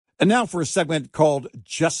And now for a segment called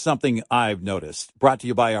Just Something I've Noticed, brought to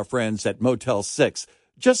you by our friends at Motel 6.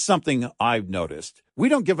 Just something I've noticed. We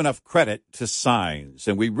don't give enough credit to signs,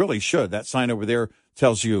 and we really should. That sign over there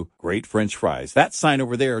tells you great French fries. That sign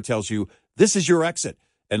over there tells you this is your exit.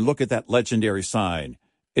 And look at that legendary sign.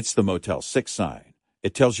 It's the Motel 6 sign.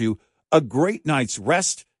 It tells you a great night's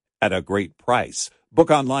rest at a great price.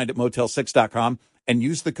 Book online at motel6.com and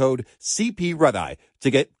use the code CPRedEye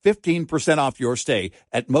to get 15% off your stay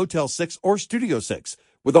at Motel 6 or Studio 6.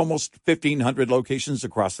 With almost 1,500 locations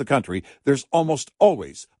across the country, there's almost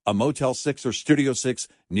always a Motel 6 or Studio 6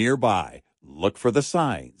 nearby. Look for the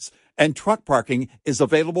signs. And truck parking is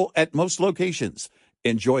available at most locations.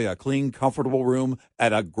 Enjoy a clean, comfortable room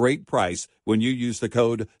at a great price when you use the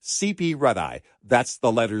code CPRedEye. That's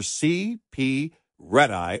the letters CP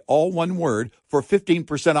Redeye, all one word, for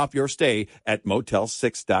 15% off your stay at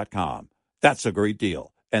motel6.com. That's a great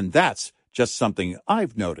deal. And that's just something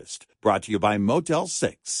I've noticed. Brought to you by Motel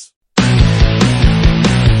 6.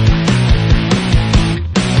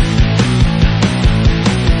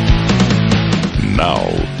 Now,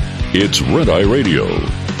 it's Red Eye Radio.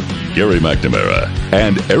 Gary McNamara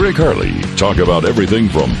and Eric Harley talk about everything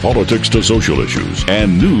from politics to social issues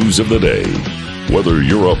and news of the day. Whether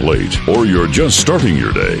you're up late or you're just starting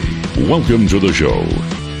your day, welcome to the show.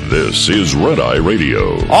 This is Red Eye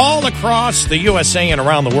Radio. All across the USA and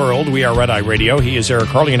around the world, we are Red Eye Radio. He is Eric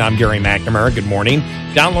Harley, and I'm Gary McNamara. Good morning.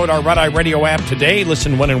 Download our Red Eye Radio app today.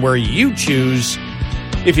 Listen when and where you choose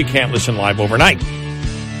if you can't listen live overnight.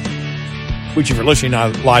 Which, if you're listening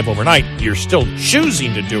live overnight, you're still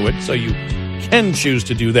choosing to do it, so you can choose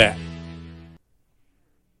to do that,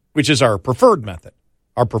 which is our preferred method.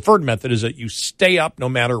 Our preferred method is that you stay up no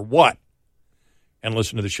matter what and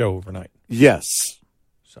listen to the show overnight. Yes.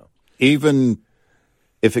 So, even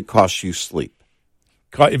if it costs you sleep.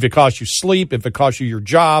 If it costs you sleep, if it costs you your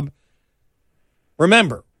job.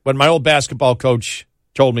 Remember what my old basketball coach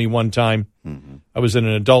told me one time. Mm-hmm. I was in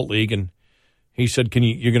an adult league, and he said,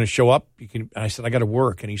 you're going to show up? I said, I got to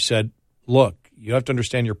work. And he said, look, you have to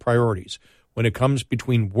understand your priorities. When it comes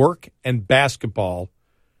between work and basketball,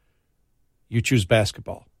 you choose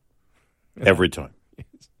basketball. Every time.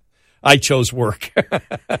 I chose work.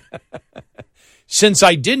 Since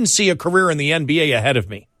I didn't see a career in the NBA ahead of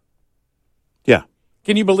me. Yeah.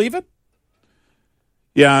 Can you believe it?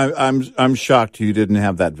 Yeah, I'm shocked you didn't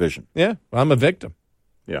have that vision. Yeah, I'm a victim.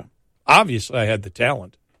 Yeah. Obviously, I had the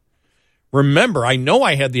talent. Remember, I know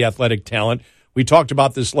I had the athletic talent. We talked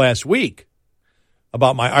about this last week,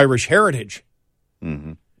 about my Irish heritage.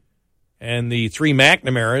 Mm-hmm. And the three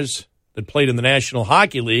McNamaras that played in the National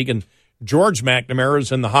Hockey League, and George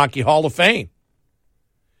McNamara's in the Hockey Hall of Fame.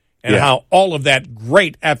 And how all of that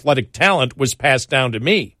great athletic talent was passed down to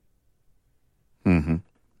me. Mm-hmm.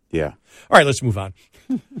 Yeah. All right, let's move on.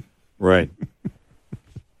 Right.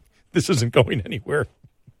 This isn't going anywhere.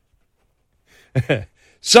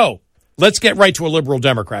 So, let's get right to a liberal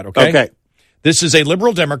Democrat, okay? Okay. This is a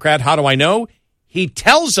liberal Democrat. How do I know? He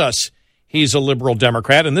tells us he's a liberal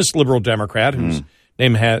Democrat, and this liberal Democrat, whose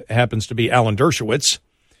name happens to be Alan Dershowitz,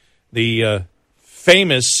 the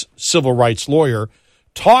famous civil rights lawyer,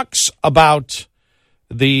 talks about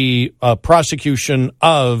the prosecution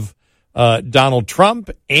of Donald Trump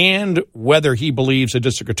and whether he believes a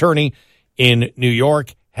district attorney in New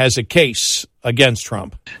York has a case against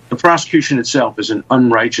Trump. The prosecution itself is an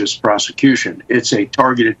unrighteous prosecution. It's a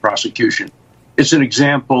targeted prosecution. It's an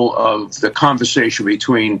example of the conversation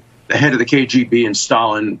between the head of the KGB and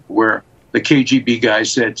Stalin, where the KGB guy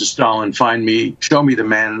said to Stalin, show me the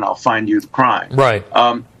man, and I'll find you the crime. Right.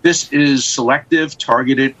 This is selective,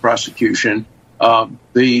 targeted prosecution.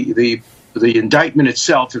 The indictment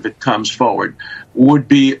itself, if it comes forward, would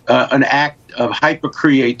be an act of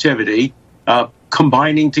hyper-creativity,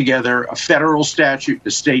 combining together a federal statute,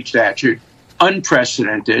 the state statute,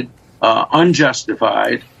 unprecedented,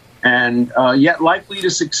 unjustified, and yet likely to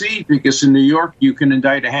succeed, because in New York you can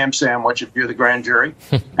indict a ham sandwich if you're the grand jury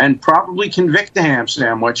and probably convict a ham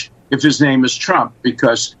sandwich if his name is Trump,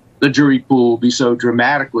 because the jury pool will be so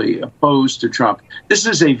dramatically opposed to Trump. This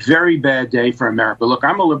is a very bad day for America. Look,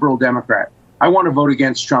 I'm a liberal Democrat. I want to vote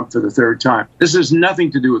against Trump for the third time. This has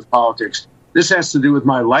nothing to do with politics. This has to do with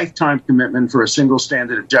my lifetime commitment for a single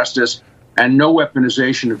standard of justice and no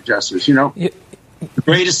weaponization of justice. You know, the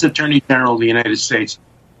greatest attorney general of the United States,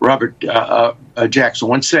 Robert Jackson,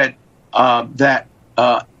 once said that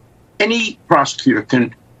any prosecutor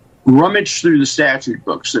can rummage through the statute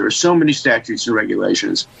books. There are so many statutes and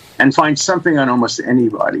regulations, and find something on almost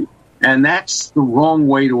anybody. And that's the wrong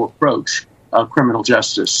way to approach criminal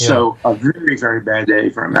justice. Yeah. So a very, very bad day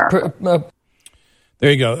for America.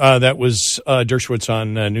 There you go. That was Dershowitz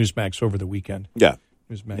on Newsmax over the weekend. Yeah.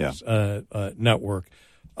 Newsmax network.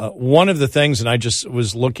 One of the things, and I just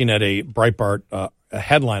was looking at a Breitbart a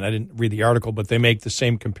headline. I didn't read the article, but they make the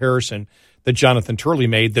same comparison that Jonathan Turley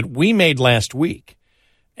made that we made last week.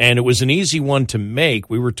 And it was an easy one to make.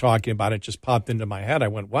 We were talking about it, just popped into my head. I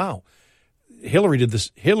went, wow, Hillary did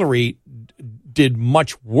this. Hillary did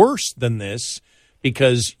much worse than this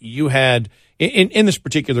because you had, in this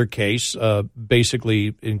particular case,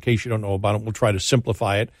 basically, in case you don't know about it, we'll try to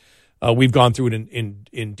simplify it. We've gone through it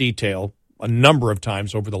in detail a number of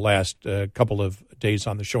times over the last couple of days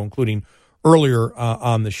on the show, including earlier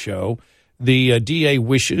on the show. The DA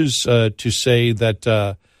wishes to say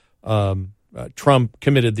that Trump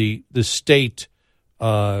committed the state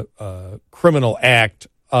criminal act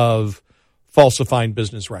of falsifying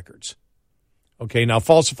business records. Okay, now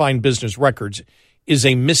falsifying business records is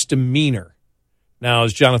a misdemeanor. Now,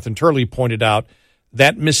 as Jonathan Turley pointed out,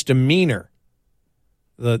 that misdemeanor,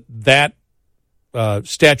 that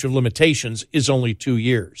statute of limitations is only 2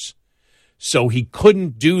 years. So he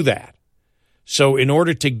couldn't do that. So in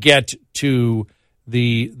order to get to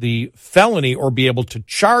the felony or be able to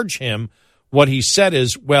charge him, what he said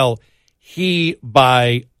is, well,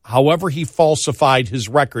 by however he falsified his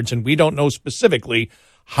records, and we don't know specifically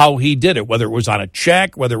how he did it, whether it was on a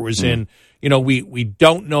check, whether it was in, we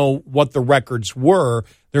don't know what the records were.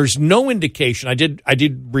 There's no indication. I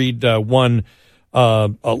did read one a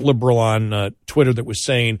liberal on Twitter that was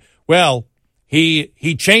saying, well,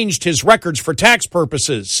 he changed his records for tax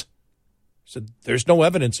purposes. So there's no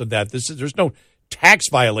evidence of that. There's no tax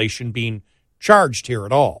violation being charged here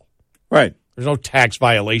at all. Right. There's no tax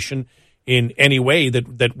violation in any way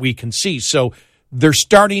that we can see. So the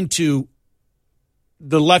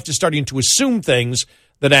left is starting to assume things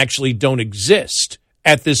that actually don't exist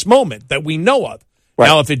at this moment that we know of. Right.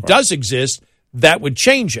 Now, if it does exist, that would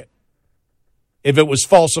change it. If it was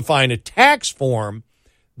falsifying a tax form,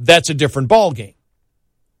 that's a different ballgame.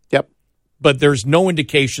 Yep. But there's no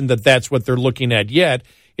indication that that's what they're looking at yet.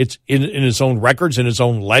 It's in his own records, in his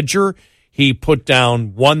own ledger. He put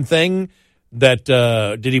down one thing that,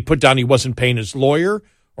 did he put down he wasn't paying his lawyer?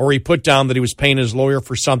 Or he put down that he was paying his lawyer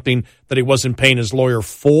for something that he wasn't paying his lawyer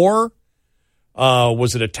for?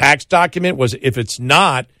 Was it a tax document? If it's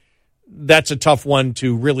not, that's a tough one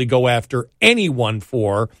to really go after anyone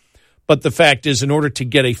for. But the fact is, in order to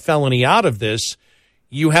get a felony out of this,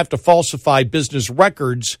 you have to falsify business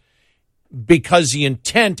records because the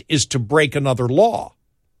intent is to break another law.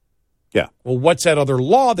 Yeah. Well, what's that other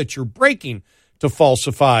law that you're breaking to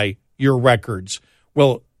falsify your records?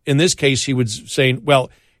 Well, in this case, he was saying, well,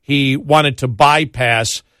 he wanted to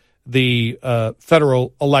bypass the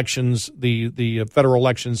federal elections, the federal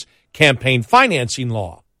elections campaign financing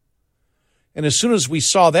law. And as soon as we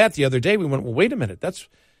saw that the other day, we went, well, wait a minute, that's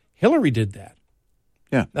Hillary did that.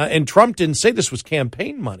 Yeah. And Trump didn't say this was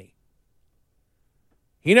campaign money.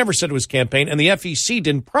 He never said it was campaign, and the FEC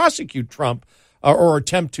didn't prosecute Trump or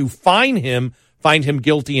attempt to fine him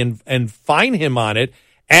guilty and fine him on it,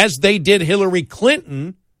 as they did Hillary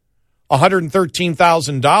Clinton,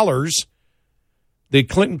 $113,000, the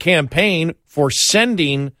Clinton campaign, for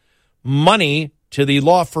sending money to the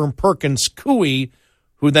law firm Perkins Coie,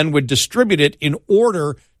 who then would distribute it in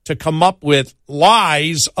order to come up with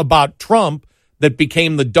lies about Trump that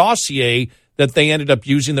became the dossier that they ended up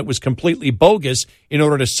using that was completely bogus in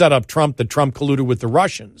order to set up Trump, that Trump colluded with the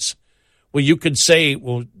Russians. Well, you could say,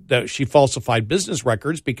 well, that she falsified business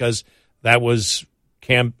records because that was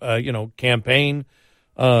campaign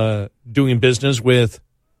doing business with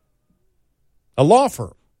a law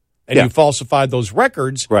firm. And you falsified those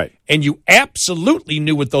records. Right. And you absolutely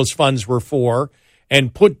knew what those funds were for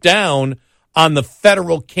and put down on the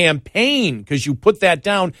federal campaign, because you put that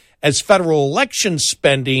down as federal election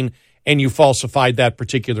spending and you falsified that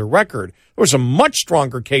particular record. There was a much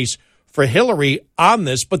stronger case for Hillary on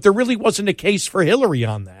this, but there really wasn't a case for Hillary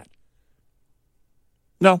on that.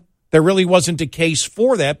 No. There really wasn't a case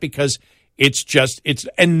for that because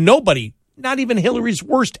and nobody, not even Hillary's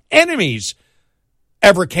worst enemies,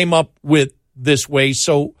 ever came up with this way.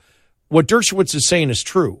 So what Dershowitz is saying is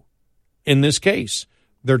true in this case.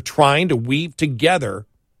 They're trying to weave together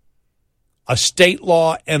a state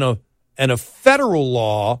law and a federal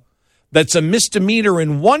law that's a misdemeanor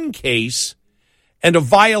in one case and a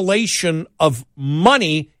violation of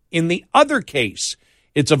money in the other case.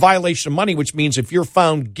 It's a violation of money, which means if you're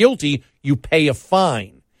found guilty, you pay a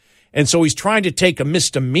fine. And so he's trying to take a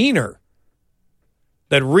misdemeanor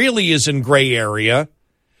that really is in gray area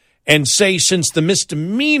and say, since the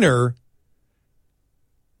misdemeanor,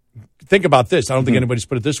 think about this, I don't think anybody's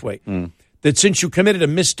put it this way, that since you committed a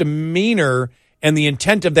misdemeanor and the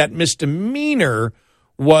intent of that misdemeanor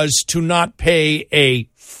was to not pay a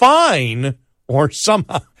fine or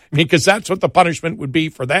somehow, because that's what the punishment would be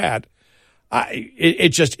for that.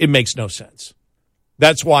 It makes no sense.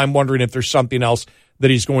 That's why I'm wondering if there's something else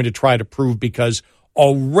that he's going to try to prove, because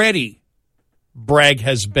already Bragg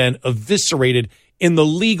has been eviscerated in the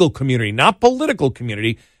legal community, not political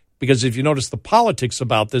community, because if you notice the politics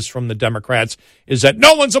about this from the Democrats is that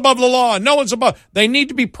no one's above the law, no one's above. They need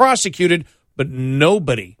to be prosecuted, but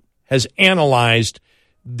nobody has analyzed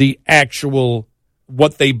the actual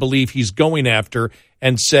what they believe he's going after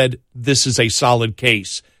and said this is a solid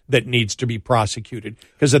case that needs to be prosecuted.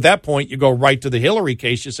 Because at that point, you go right to the Hillary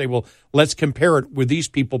case. You say, well, let's compare it with these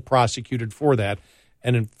people prosecuted for that.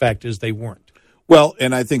 And in fact, as they weren't. Well,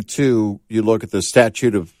 and I think, too, you look at the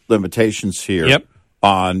statute of limitations here. Yep.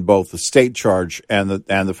 On both the state charge and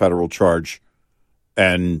the federal charge,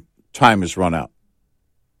 and time has run out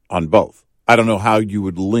on both. I don't know how you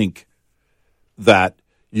would link that.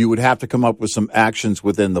 You would have to come up with some actions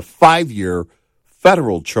within the 5-year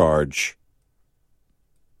federal charge,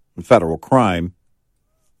 federal crime,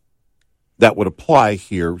 that would apply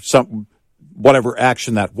here, whatever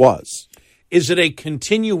action that was. Is it a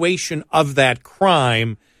continuation of that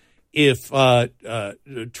crime if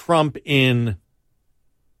Trump in...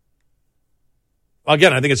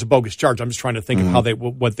 Again, I think it's a bogus charge. I'm just trying to think of how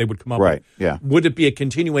what they would come up with. Right, yeah. Would it be a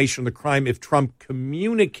continuation of the crime if Trump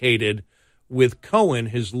communicated with Cohen,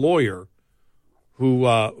 his lawyer,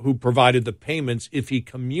 who provided the payments, if he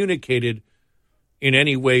communicated in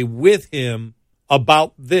any way with him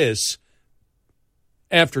about this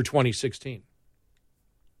after 2016?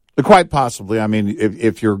 Quite possibly. I mean,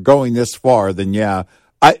 if you're going this far, then yeah.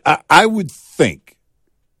 I would think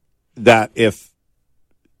that if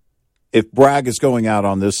Bragg is going out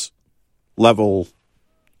on this level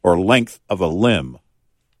or length of a limb,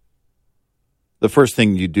 the first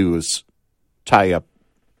thing you do is tie up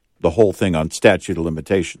the whole thing on statute of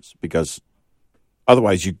limitations, because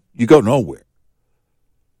otherwise you go nowhere.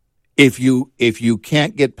 If you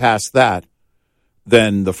can't get past that,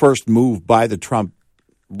 then the first move by the Trump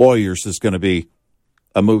lawyers is going to be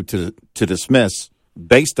a move to dismiss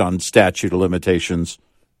based on statute of limitations,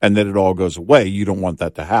 and then it all goes away. You don't want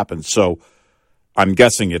that to happen. So I'm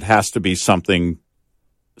guessing it has to be some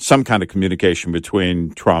kind of communication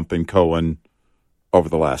between Trump and Cohen over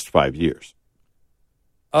the last 5 years.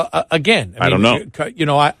 Again, I don't know. You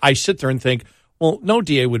know, I sit there and think, well, no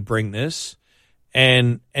DA would bring this,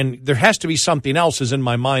 and there has to be something else is in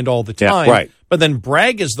my mind all the time. Yeah, right. But then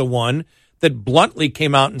Bragg is the one that bluntly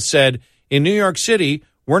came out and said, in New York City,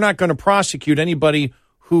 we're not going to prosecute anybody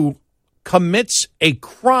who commits a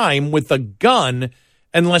crime with a gun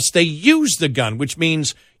unless they use the gun, which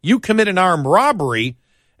means you commit an armed robbery.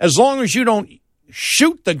 As long as you don't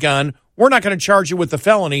shoot the gun, we're not going to charge you with a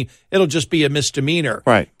felony. It'll just be a misdemeanor.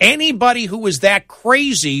 Right. Anybody who is that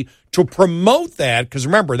crazy to promote that, because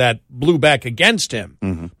remember, that blew back against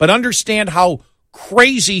him, but understand how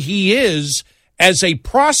crazy he is as a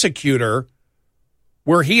prosecutor,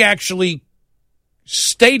 where he actually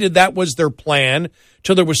stated that was their plan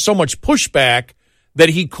till there was so much pushback that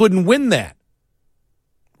he couldn't win that.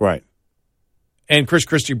 Right. And Chris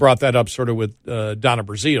Christie brought that up sort of with Donna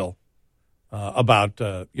Brazile about,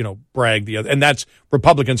 Bragg. And that's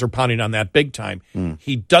Republicans are pounding on that big time.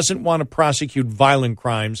 He doesn't want to prosecute violent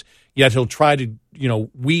crimes, yet he'll try to,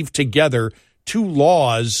 weave together two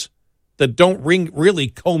laws that don't really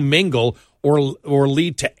commingle or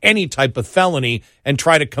lead to any type of felony and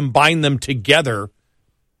try to combine them together.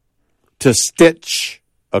 To stitch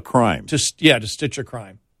a crime. To stitch a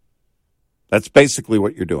crime. That's basically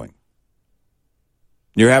what you're doing.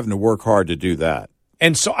 You're having to work hard to do that.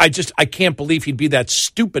 And so I can't believe he'd be that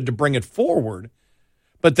stupid to bring it forward.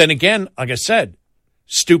 But then again, like I said,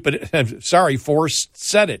 Forrest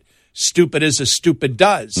said it. Stupid is as stupid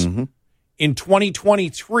does. Mm-hmm. In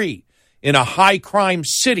 2023, in a high crime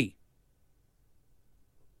city,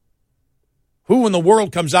 who in the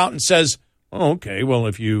world comes out and says, oh, okay, well,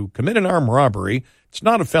 if you commit an armed robbery, it's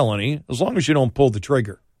not a felony as long as you don't pull the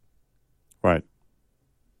trigger. Right.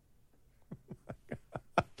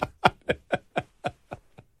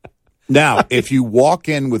 Now, if you walk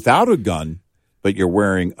in without a gun, but you're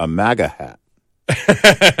wearing a MAGA hat,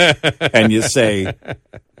 and you say,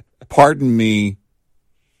 pardon me,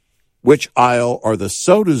 which aisle are the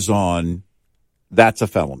sodas on, that's a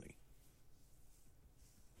felony.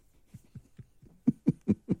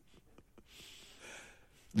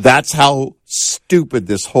 That's how stupid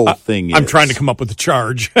this whole thing is. I'm trying to come up with a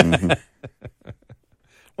charge. Mm-hmm.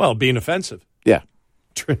 Well, being offensive. Yeah.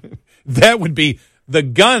 That would be The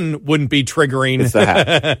gun wouldn't be triggering. It's the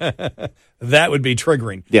hat. That would be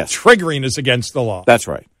triggering. Yes. Triggering is against the law. That's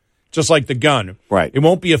right. Just like the gun. Right. It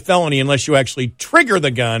won't be a felony unless you actually trigger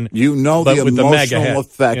the gun. You know the with emotional the MAGA hat.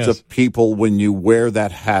 effect Yes. of people when you wear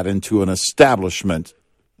that hat into an establishment.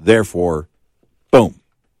 Therefore, boom,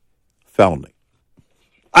 felony.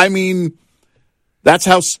 I mean, that's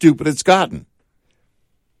how stupid it's gotten.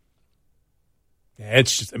 Yeah,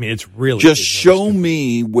 it's just, I mean, it's really Just it's show stupid.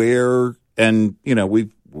 me where, and you know, we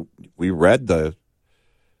read the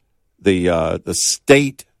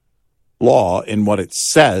state law in what it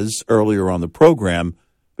says earlier on the program,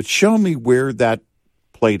 but show me where that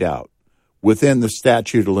played out within the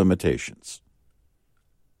statute of limitations.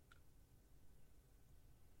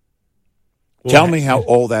 Well, Tell me how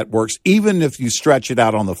all that works, even if you stretch it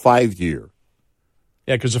out on the 5-year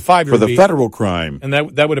Yeah, because the 5-year for the would be, federal crime. and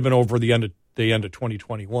that would have been over the end of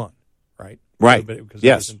 2021, right? Right. Because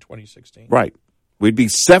Yes. it was in 2016. Right. We'd be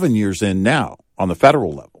 7 years in now on the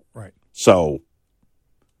federal level. Right. So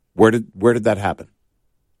where did that happen?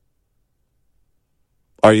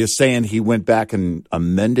 Are you saying he went back and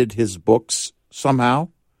amended his books somehow?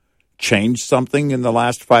 Changed something in the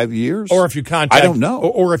last 5 years? Or if you contact, I don't know.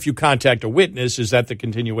 Or if you contact a witness, is that the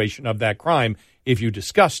continuation of that crime? If you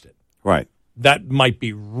discussed it, Right. that might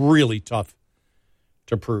be really tough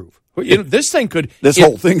to prove. You know, this thing could. This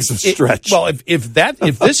whole thing's a stretch. Well, if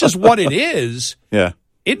this is what it is, Yeah.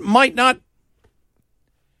 it might not.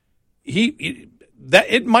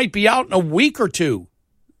 It might be out in a week or two.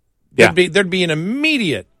 Yeah. There'd be an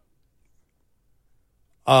immediate.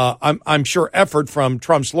 I'm sure effort from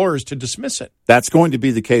Trump's lawyers to dismiss it. That's going to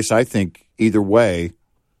be the case, I think, either way.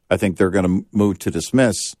 I think they're going to move to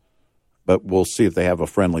dismiss, but we'll see if they have a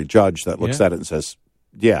friendly judge that looks at it and says,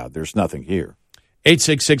 yeah, there's nothing here.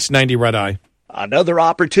 866-90 Red Eye. Another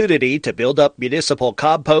opportunity to build up municipal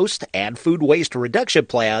compost and food waste reduction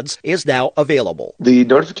plans is now available. The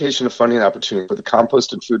notification of funding opportunity for the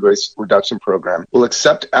Compost and Food Waste Reduction Program will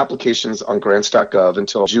accept applications on grants.gov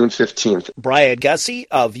until June 15th. Brian Gussie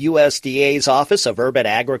of USDA's Office of Urban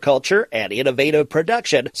Agriculture and Innovative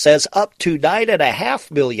Production says up to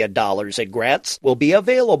 $9.5 million in grants will be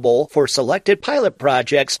available for selected pilot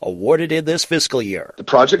projects awarded in this fiscal year. The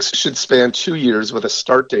projects should span 2 years with a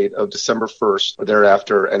start date of December 1st or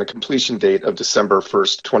thereafter and a completion date of December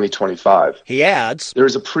 1st, 2025. He adds, There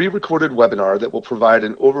is a pre-recorded webinar that will provide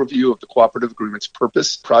an overview of the cooperative agreement's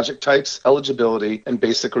purpose, project types, eligibility, and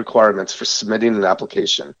basic requirements for submitting an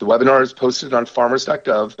application. The webinar is posted on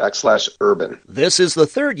farmers.gov/urban. this is the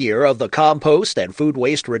third year of the Compost and Food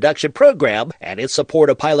Waste Reduction Program and its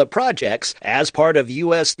support of pilot projects as part of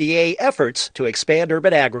USDA efforts to expand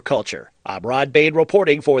urban agriculture. I'm Rod Bain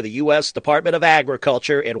reporting for the U.S. Department of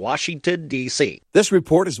Agriculture in Washington, D.C. This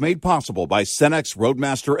report is made possible by Cenex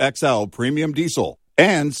Roadmaster XL Premium Diesel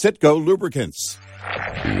and Citgo Lubricants.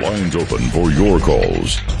 Lines open for your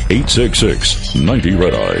calls. 866-90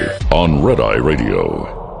 Red Eye on Red Eye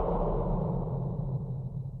Radio.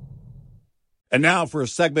 And now for a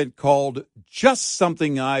segment called Just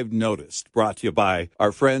Something I've Noticed, brought to you by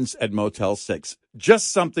our friends at Motel 6.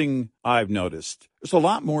 Just something I've noticed. There's a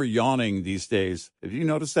lot more yawning these days. Have you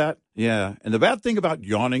noticed that? Yeah. And the bad thing about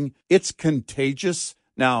yawning, it's contagious.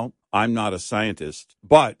 Now, I'm not a scientist,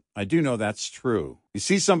 but I do know that's true. You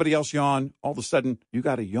see somebody else yawn, all of a sudden, you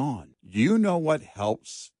got to yawn. You know what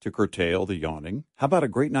helps to curtail the yawning? How about a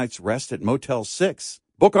great night's rest at Motel 6?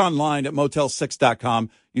 Book online at motel6.com.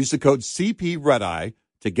 Use the code CPRedEye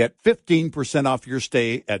to get 15% off your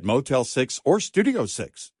stay at Motel 6 or Studio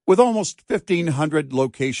 6. With almost 1,500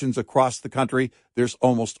 locations across the country, there's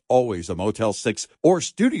almost always a Motel 6 or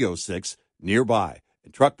Studio 6 nearby.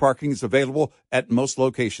 And truck parking is available at most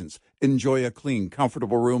locations. Enjoy a clean,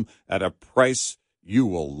 comfortable room at a price you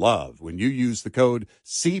will love when you use the code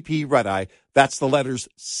CPRedEye. That's the letters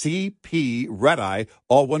CPRedEye,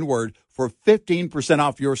 all one word, for 15%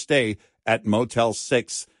 off your stay at Motel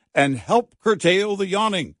 6 and help curtail the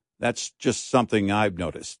yawning. That's just something I've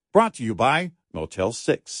noticed. Brought to you by Motel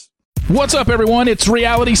 6. What's up, everyone? It's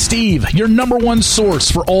Reality Steve, your number one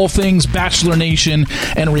source for all things Bachelor Nation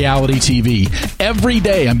and reality TV. Every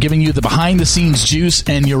day, I'm giving you the behind-the-scenes juice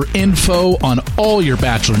and your info on all your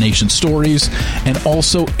Bachelor Nation stories and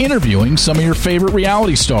also interviewing some of your favorite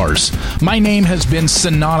reality stars. My name has been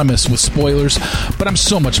synonymous with spoilers, but I'm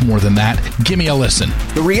so much more than that. Give me a listen.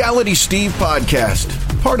 The Reality Steve Podcast,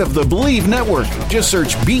 part of the Believe Network. Just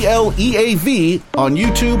search BLEAV on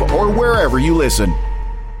YouTube or wherever you listen.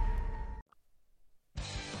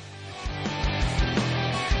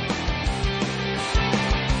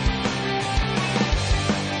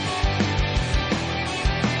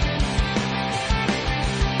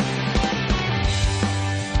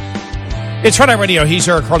 It's Red Eye Radio. He's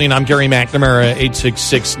Eric Harley, and I'm Gary McNamara,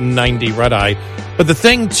 866-90 Red Eye. But the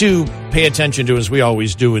thing to pay attention to, as we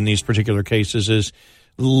always do in these particular cases, is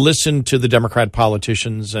listen to the Democrat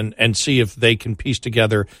politicians and see if they can piece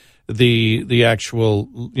together the actual,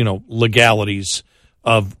 legalities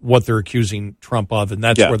of what they're accusing Trump of, and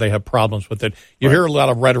that's where they have problems with it. You hear a lot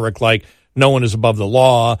of rhetoric like no one is above the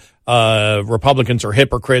law. Republicans are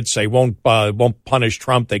hypocrites. They won't punish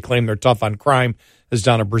Trump. They claim they're tough on crime, as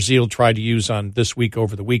Donna Brazile tried to use on This Week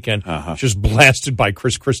over the weekend. Just blasted by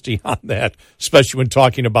Chris Christie on that, especially when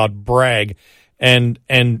talking about Bragg. And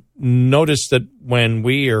notice that when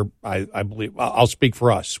I believe, I'll speak for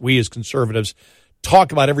us, we as conservatives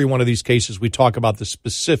talk about every one of these cases. We talk about the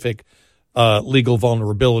specific legal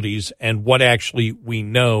vulnerabilities and what actually we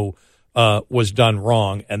know was done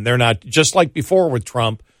wrong. And they're not, just like before with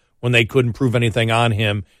Trump, when they couldn't prove anything on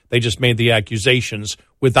him, they just made the accusations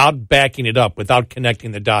without backing it up, without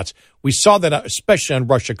connecting the dots. We saw that, especially on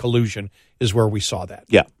Russia collusion, is where we saw that.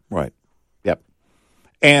 Yeah, right. Yep.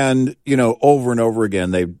 And, over and over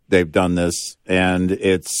again, they've done this, and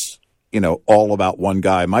it's, all about one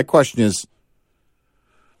guy. My question is,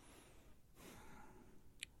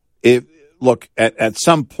 at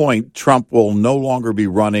some point, Trump will no longer be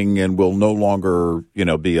running and will no longer,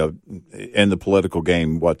 be in the political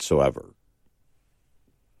game whatsoever.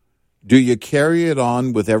 Do you carry it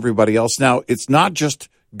on with everybody else? Now, it's not just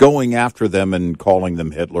going after them and calling them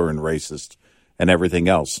Hitler and racist and everything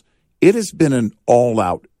else. It has been an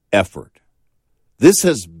all-out effort. This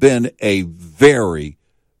has been a very,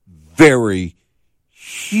 very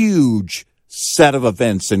huge set of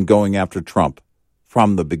events in going after Trump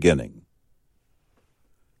from the beginning.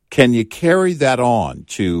 Can you carry that on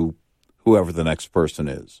to whoever the next person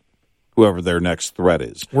is, whoever their next threat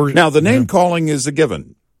is? Now, the name calling is a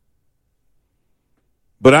given.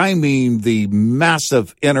 But I mean the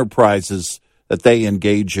massive enterprises that they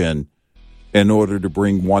engage in order to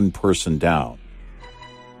bring one person down.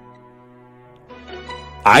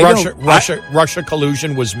 Russia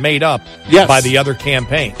collusion was made up by the other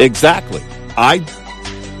campaign. Exactly. I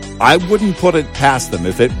wouldn't put it past them.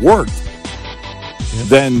 If it worked,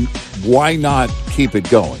 then why not keep it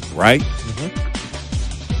going, right?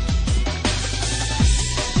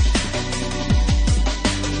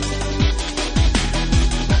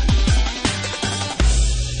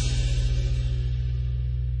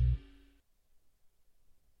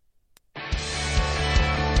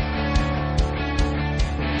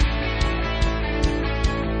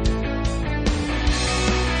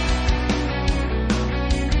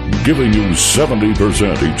 Giving you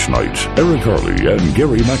 70% each night. Eric Harley and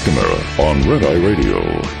Gary McNamara on Red Eye Radio.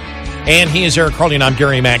 And he is Eric Harley, and I'm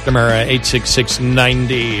Gary McNamara,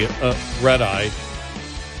 866-90 Red Eye.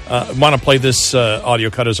 I want to play this audio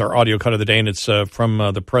cut as our audio cut of the day, and it's from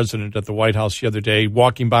the president at the White House the other day,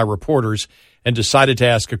 walking by reporters and decided to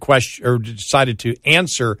ask a question, or decided to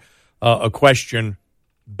answer a question.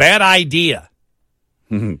 Bad idea.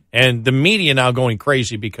 And the media now going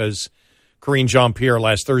crazy because Karine Jean-Pierre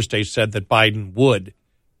last Thursday said that Biden would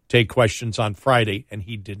take questions on Friday, and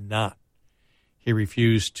he did not. He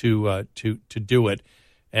refused to do it,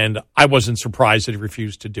 and I wasn't surprised that he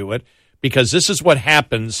refused to do it because this is what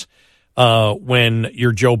happens when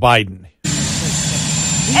you're Joe Biden.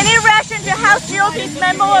 Any reaction to House GOP's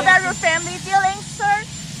memo about your family dealings, sir?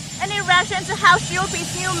 Any reaction to House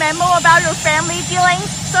GOP's new memo about your family dealings,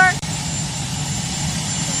 sir?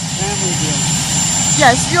 Family dealings.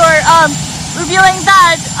 Yes, you're revealing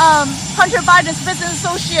that Hunter Biden's business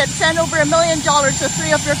associate sent over $1 million to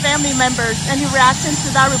 3 of your family members. Any reaction to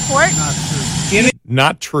that report? Not true.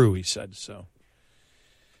 Not true, he said so.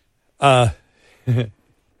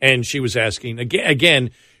 And she was asking again.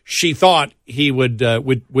 She thought he would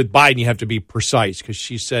with Biden. You have to be precise because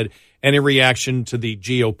she said any reaction to the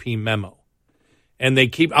GOP memo, and they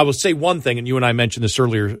keep. I will say one thing, and you and I mentioned this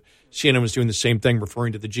earlier. CNN was doing the same thing,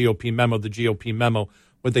 referring to the GOP memo. The GOP memo.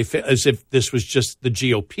 What they as if this was just the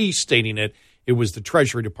GOP stating it. It was the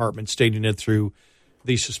Treasury Department stating it through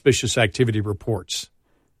the suspicious activity reports.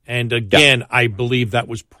 And again, I believe that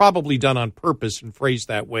was probably done on purpose and phrased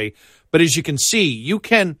that way. But as you can see, you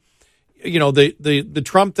can, the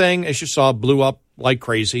Trump thing, as you saw, blew up like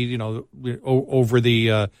crazy, over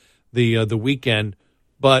the weekend.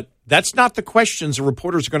 But that's not the questions the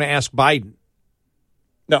reporters are going to ask Biden.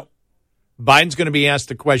 No, Biden's going to be asked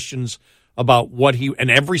the questions about what he and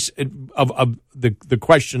every of the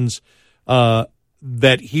questions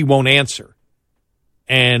that he won't answer.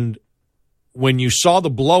 And when you saw the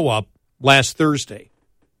blow up last Thursday,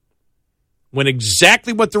 when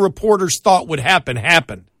exactly what the reporters thought would happen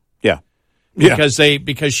happened. Yeah. Because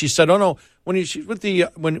she said, "Oh no, when he's with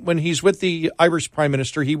the Irish Prime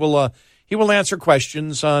Minister, he will answer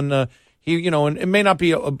questions on and it may not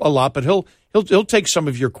be a lot, but he'll take some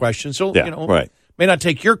of your questions. Right. May not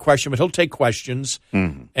take your question, but he'll take questions.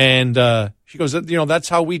 Mm-hmm. And she goes, that's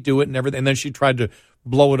how we do it and everything. And then she tried to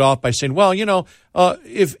blow it off by saying, well,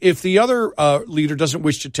 if the other leader doesn't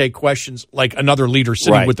wish to take questions, like another leader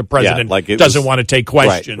sitting with the president doesn't want to take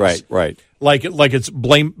questions. Right. Like it's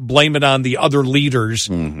blame it on the other leaders.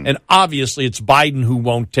 Mm-hmm. And obviously it's Biden who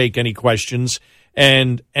won't take any questions.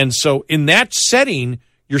 And so in that setting,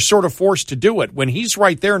 you're sort of forced to do it. When he's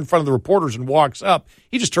right there in front of the reporters and walks up,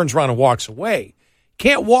 he just turns around and walks away.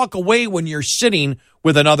 Can't walk away when you're sitting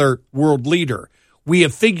with another world leader. We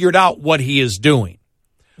have figured out what he is doing.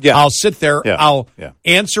 Yeah. I'll sit there, I'll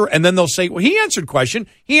answer, and then they'll say, well, he answered question.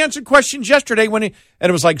 He answered questions yesterday and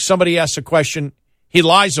it was like somebody asked a question, he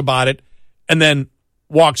lies about it, and then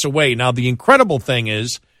walks away. Now, the incredible thing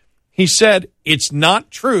is, he said it's not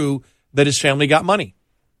true that his family got money.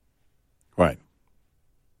 Right.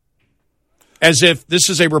 As if this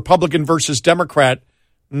is a Republican versus Democrat.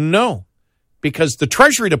 No, because the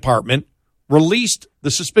Treasury Department released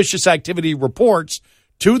the suspicious activity reports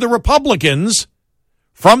to the Republicans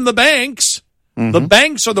from the banks. Mm-hmm. The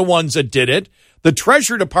banks are the ones that did it. The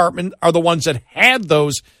Treasury Department are the ones that had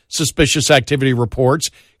those suspicious activity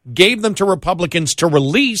reports, gave them to Republicans to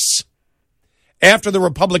release. After the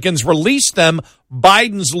Republicans released them,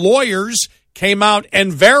 Biden's lawyers came out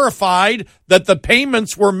and verified that the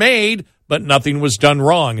payments were made, but nothing was done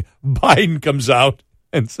wrong. Biden comes out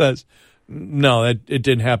and says, no, it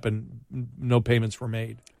didn't happen. No payments were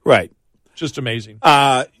made. Right. Just amazing.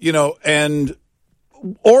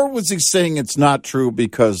 Or was he saying it's not true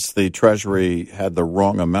because the Treasury had the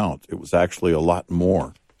wrong amount? It was actually a lot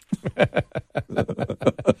more.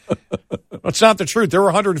 It's not the truth. There were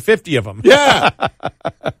 150 of them. Yeah.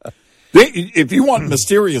 If you want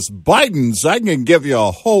mysterious Bidens, I can give you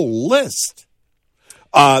a whole list.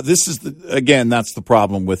 This is, that's the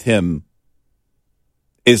problem with him,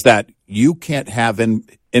 is that you can't have him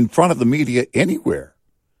in front of the media anywhere.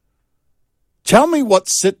 Tell me what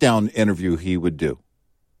sit-down interview he would do.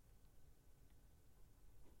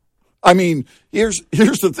 I mean, here's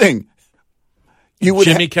the thing.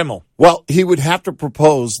 Jimmy Kimmel. Well, he would have to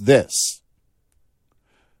propose this.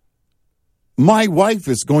 My wife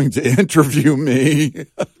is going to interview me, and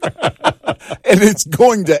it's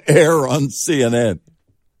going to air on CNN.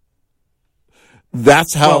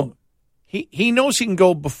 That's how... Well, he knows he can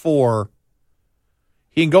go before.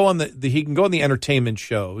 He can go on he can go on the entertainment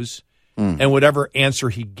shows, and whatever answer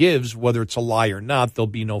he gives, whether it's a lie or not, there'll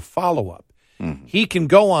be no follow-up. Mm-hmm. He can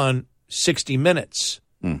go on 60 Minutes.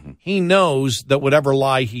 Mm-hmm. He knows that whatever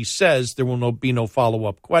lie he says, there will be no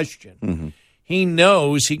follow-up question. Mm-hmm. He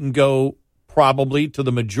knows he can go probably to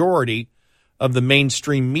the majority of the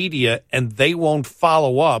mainstream media, and they won't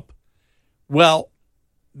follow up. Well,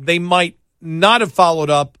 they might not have followed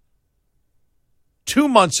up 2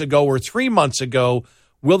 months ago or 3 months ago.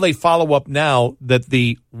 Will they follow up now that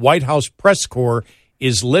the White House press corps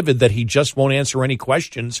is livid that he just won't answer any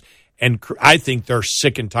questions? And I think they're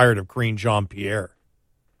sick and tired of Karine Jean-Pierre.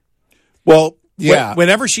 Well, yeah.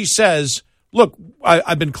 Whenever she says, look,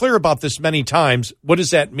 I've been clear about this many times, what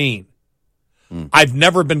does that mean? I've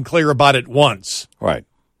never been clear about it once. Right.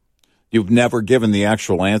 You've never given the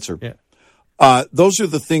actual answer. Yeah. Those are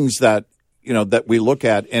the things that, that we look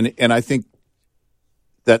at. And I think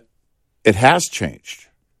that it has changed.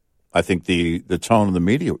 I think the tone of the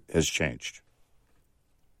media has changed.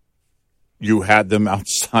 You had them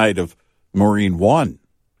outside of Marine One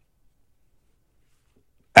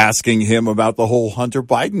asking him about the whole Hunter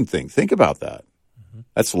Biden thing. Think about that. Mm-hmm.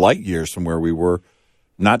 That's light years from where we were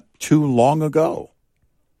not too long ago,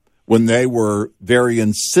 when they were very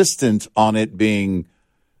insistent on it being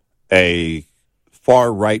a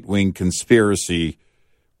far right-wing conspiracy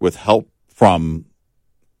with help from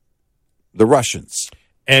the Russians.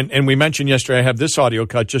 And we mentioned yesterday, I have this audio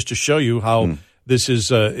cut just to show you how this is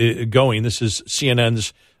going. This is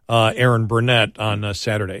CNN's Aaron Burnett on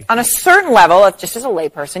Saturday. On a certain level, just as a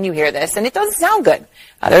layperson, you hear this, and it doesn't sound good.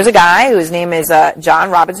 There's a guy whose name is John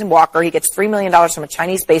Robinson Walker. He gets $3 million from a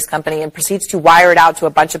Chinese space company and proceeds to wire it out to a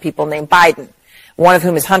bunch of people named Biden, one of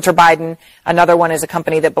whom is Hunter Biden. Another one is a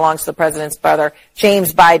company that belongs to the president's brother,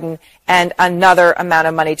 James Biden, and another amount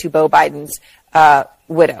of money to Beau Biden's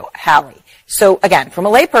widow, Hallie. So, again, from a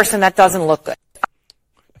layperson, that doesn't look good.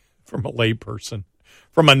 From a layperson.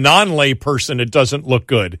 From a non-layperson, it doesn't look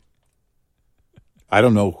good. I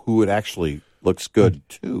don't know who it actually looks good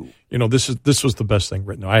to. This was the best thing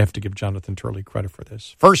written. I have to give Jonathan Turley credit for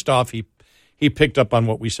this. First off, he picked up on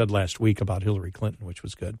what we said last week about Hillary Clinton, which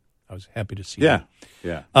was good. I was happy to see Yeah,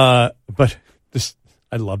 that. yeah. But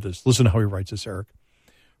I love this. Listen to how he writes this, Eric.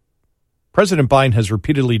 President Biden has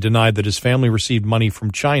repeatedly denied that his family received money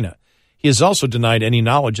from China. He has also denied any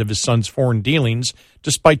knowledge of his son's foreign dealings,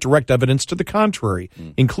 despite direct evidence to the contrary,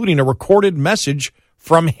 including a recorded message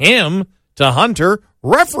from him to Hunter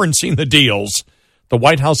referencing the deals. The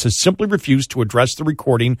White House has simply refused to address the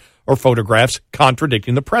recording or photographs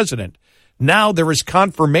contradicting the president. Now there is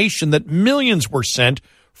confirmation that millions were sent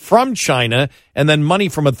from China, and then money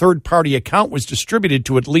from a third-party account was distributed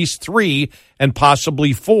to at least 3 and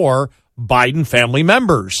possibly 4 Biden family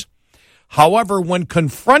members. However, when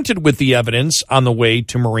confronted with the evidence on the way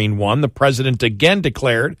to Marine One, the president again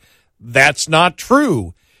declared that's not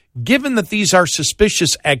true. Given that these are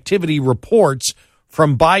suspicious activity reports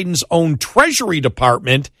from Biden's own Treasury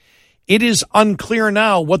Department, it is unclear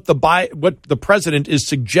now what the president is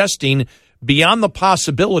suggesting beyond the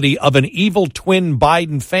possibility of an evil twin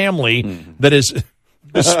Biden family that is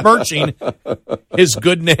besmirching his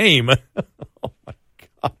good name. Oh, my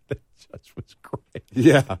God. That just was great.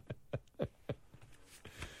 Yeah.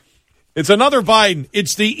 It's another Biden.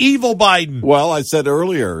 It's the evil Biden. Well, I said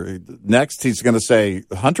earlier, next he's going to say,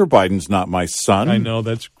 Hunter Biden's not my son. I know.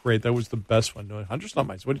 That's great. That was the best one. No, Hunter's not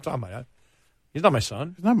my son. What are you talking about? He's not my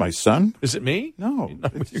son. He's not my son. Is it me? No.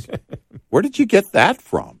 Where did you get that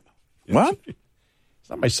from? What? It's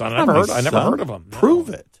not my son. I never heard of him. No. Prove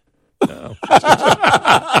it. No.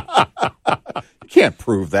 You can't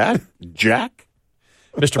prove that, Jack.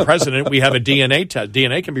 Mr. President, we have a DNA test.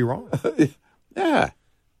 DNA can be wrong. Yeah.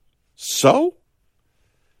 So?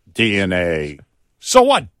 DNA. So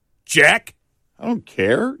what, Jack? I don't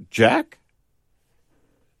care, Jack.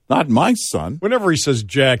 Not my son. Whenever he says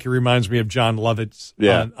Jack, he reminds me of John Lovitz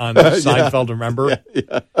on Seinfeld, remember?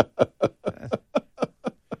 Yeah.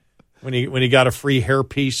 When he got a free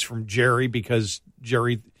hairpiece from Jerry because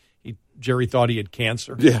Jerry thought he had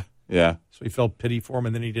cancer. Yeah, yeah. So he felt pity for him,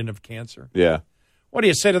 and then he didn't have cancer. Yeah. What do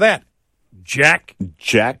you say to that, Jack?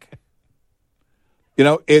 Jack. You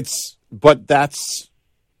know, but that's,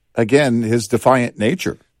 again, his defiant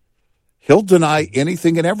nature. He'll deny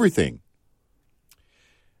anything and everything.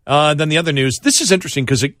 Then the other news, this is interesting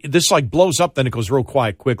because this like blows up, then it goes real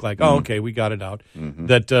quiet, quick, like, oh, okay, we got it out.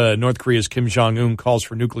 That North Korea's Kim Jong-un calls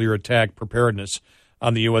for nuclear attack preparedness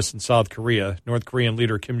on the U.S. and South Korea. North Korean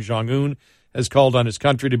leader Kim Jong-un has called on his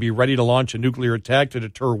country to be ready to launch a nuclear attack to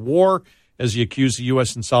deter war as he accused the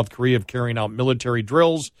U.S. and South Korea of carrying out military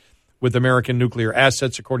drills with American nuclear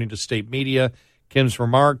assets, according to state media. Kim's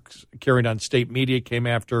remarks, carried on state media, came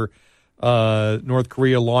after North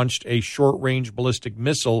Korea launched a short-range ballistic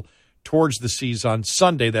missile towards the seas on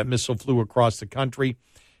Sunday. That missile flew across the country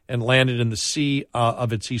and landed in the sea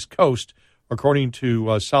of its east coast, according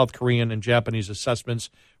to South Korean and Japanese assessments,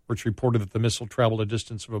 which reported that the missile traveled a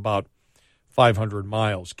distance of about 500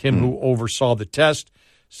 miles. Kim, who oversaw the test,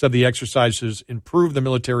 said the exercises improved the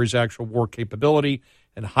military's actual war capability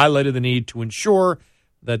and highlighted the need to ensure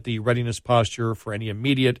that the readiness posture for any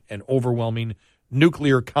immediate and overwhelming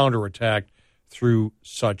nuclear counterattack through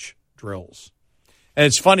such drills. And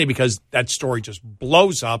it's funny because that story just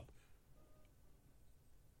blows up.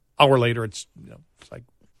 Hour later, it's like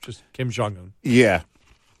just Kim Jong-un. Yeah.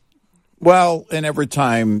 Well, and every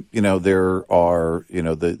time, there are,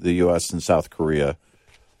 the U.S. and South Korea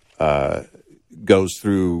goes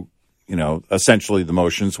through, essentially the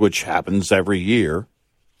motions, which happens every year.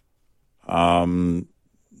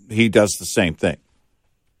 He does the same thing.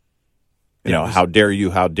 How dare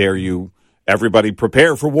you, everybody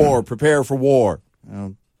prepare for war.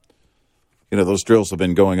 Those drills have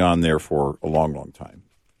been going on there for a long, long time.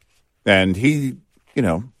 And he,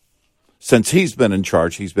 since he's been in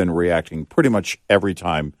charge, he's been reacting pretty much every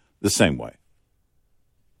time the same way.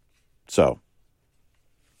 So,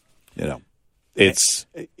 it's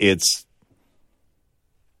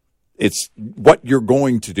what you're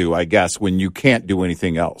going to do, I guess, when you can't do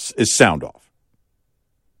anything else, is sound off.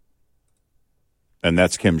 And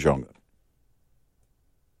that's Kim Jong-un.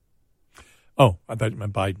 Oh, I thought you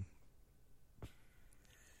meant Biden.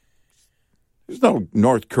 There's no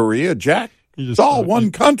North Korea, Jack. It's all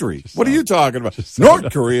one country. What are you talking about?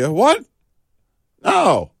 North Korea? What?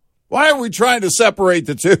 No. Why are we trying to separate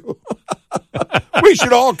the two? We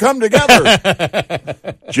should all come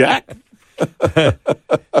together, Jack.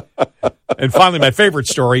 And finally, my favorite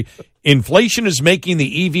story, inflation is making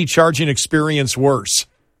the EV charging experience worse.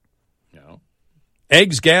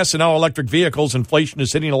 Eggs, gas, and now electric vehicles, inflation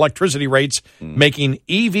is hitting electricity rates, making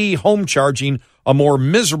EV home charging a more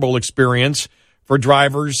miserable experience for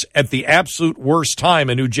drivers at the absolute worst time.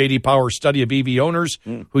 A new J.D. Power study of EV owners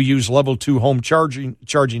who use level 2 home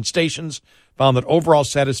charging stations found that overall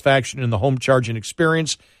satisfaction in the home charging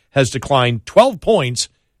experience has declined 12 points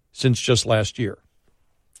since just last year.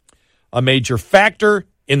 A major factor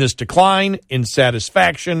in this decline in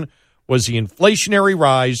satisfaction was the inflationary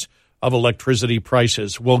rise of electricity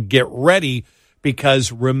prices. Well, get ready,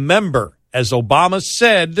 because remember, as Obama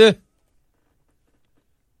said,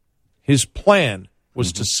 his plan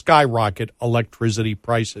was to skyrocket electricity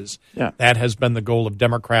prices. Yeah. That has been the goal of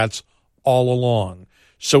Democrats all along.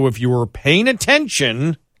 So if you were paying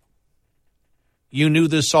attention, you knew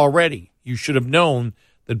this already. You should have known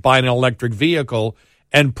that buying an electric vehicle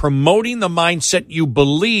and promoting the mindset you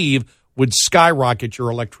believe would skyrocket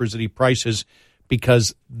your electricity prices,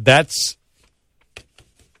 because that's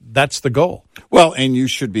the goal. Well, and you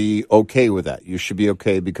should be okay with that. You should be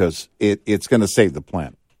okay because it's going to save the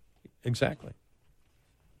planet. Exactly.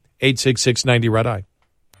 866-90-RED-EYE.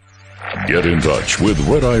 Get in touch with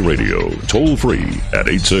Red Eye Radio, toll free at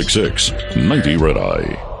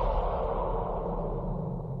 866-90-RED-EYE.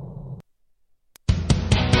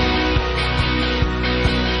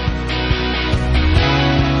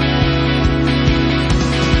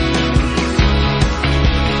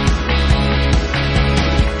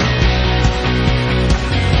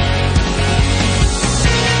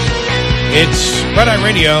 It's Red Eye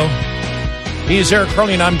Radio. He is Eric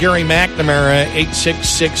Curley, and I'm Gary McNamara,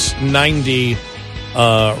 866-90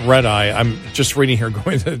 Red Eye. I'm just reading here,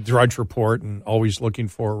 going to the Drudge Report, and always looking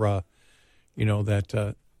for,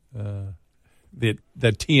 that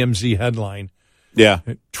TMZ headline. Yeah.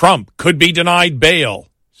 Trump could be denied bail.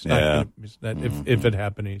 Yeah. If it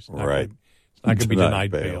happened, it's not Right. going to be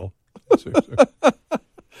denied bail.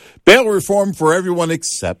 Bail reform for everyone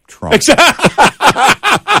except Trump.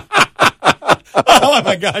 Oh,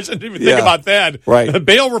 my gosh. I didn't even think about that. Right.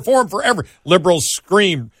 Bail reform for liberals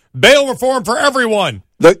scream, bail reform for everyone.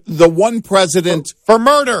 The one president for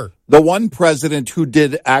murder. The one president who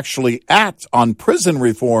did actually act on prison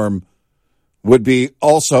reform would be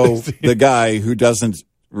also the guy who doesn't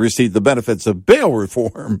receive the benefits of bail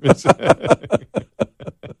reform.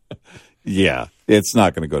 Yeah, it's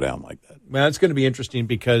not going to go down like that. Well, it's going to be interesting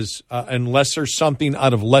because unless there's something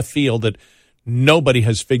out of left field that nobody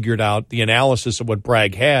has figured out, the analysis of what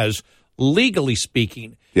Bragg has, legally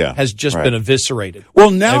speaking, has just been eviscerated.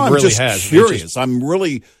 Well, now I'm really just curious. I'm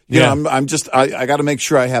really, I'm just, I got to make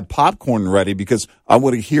sure I have popcorn ready because I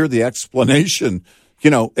want to hear the explanation,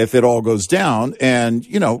 if it all goes down. And,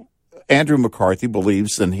 Andrew McCarthy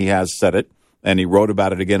believes, and he has said it, and he wrote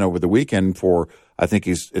about it again over the weekend for, I think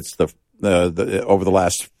it's over the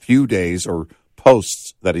last few days or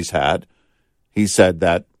posts that he's had. He said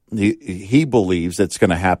that he believes it's going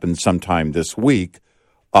to happen sometime this week,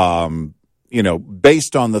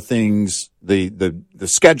 based on the things, the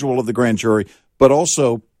schedule of the grand jury, but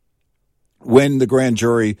also when the grand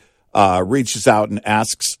jury reaches out and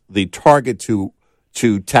asks the target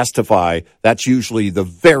to testify. That's usually the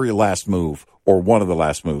very last move or one of the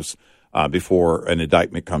last moves before an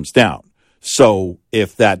indictment comes down. So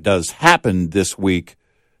if that does happen this week,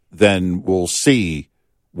 then we'll see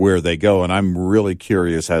where they go. And I'm really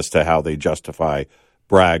curious as to how they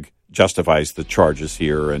Bragg justifies the charges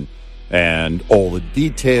here and all the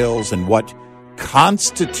details and what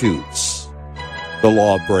constitutes the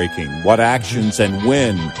law breaking, what actions and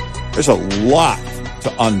when. There's a lot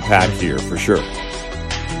to unpack here for sure.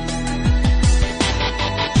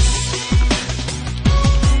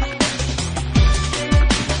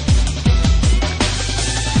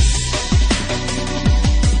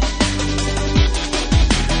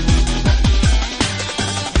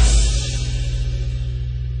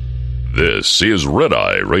 This is Red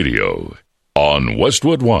Eye Radio on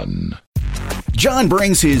Westwood One. John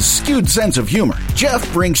brings his skewed sense of humor.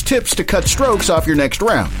 Jeff brings tips to cut strokes off your next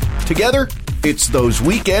round. Together, it's those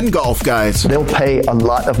weekend golf guys. They'll pay a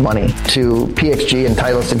lot of money to PXG and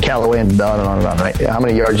Titleist and Callaway and on and on and on, right? How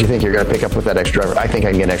many yards do you think you're going to pick up with that extra driver? I think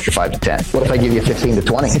I can get an extra 5 to 10. What if I give you 15 to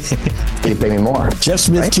 20? You pay me more. Jeff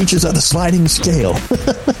Smith teaches on the sliding scale.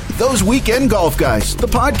 Those Weekend Golf Guys, the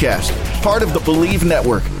podcast, part of the Believe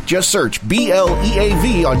Network. Just search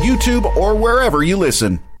BLEAV on YouTube or wherever you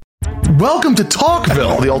listen. Welcome to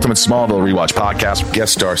Talkville, the ultimate Smallville rewatch podcast.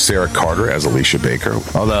 Guest star Sarah Carter as Alicia Baker,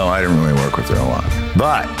 although I didn't really work with her a lot.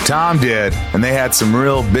 But Tom did, and they had some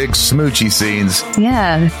real big smoochy scenes.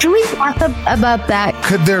 Yeah. Can we talk about that?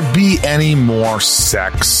 Could there be any more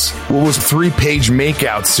sex? What was a 3-page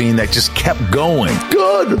makeout scene that just kept going?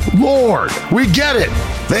 Good Lord. We get it.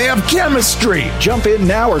 They have chemistry. Jump in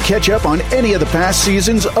now or catch up on any of the past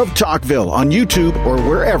seasons of Talkville on YouTube or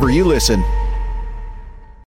wherever you listen.